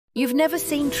You've never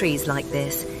seen trees like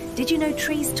this. Did you know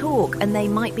trees talk and they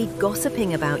might be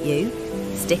gossiping about you?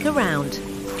 Stick around.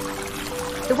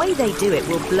 The way they do it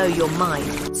will blow your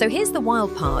mind. So here's the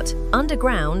wild part.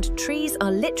 Underground, trees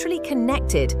are literally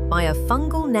connected by a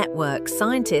fungal network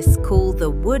scientists call the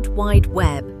Wood Wide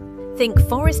Web. Think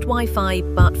forest Wi-Fi,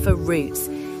 but for roots.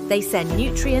 They send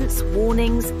nutrients,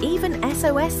 warnings, even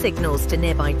SOS signals to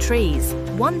nearby trees.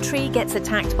 One tree gets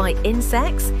attacked by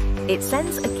insects, it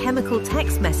sends a chemical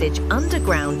text message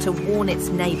underground to warn its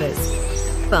neighbours.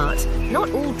 But not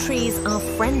all trees are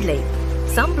friendly.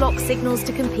 Some block signals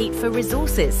to compete for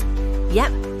resources.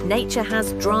 Yep, nature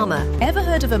has drama. Ever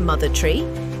heard of a mother tree?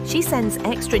 She sends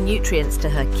extra nutrients to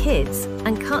her kids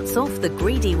and cuts off the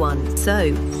greedy ones.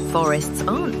 So, forests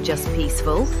aren't just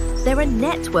peaceful, they're a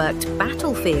networked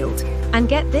battlefield. And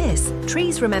get this,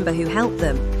 trees remember who helped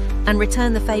them and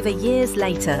return the favour years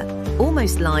later,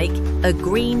 almost like a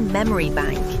green memory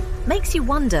bank. Makes you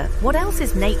wonder, what else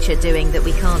is nature doing that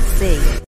we can't see?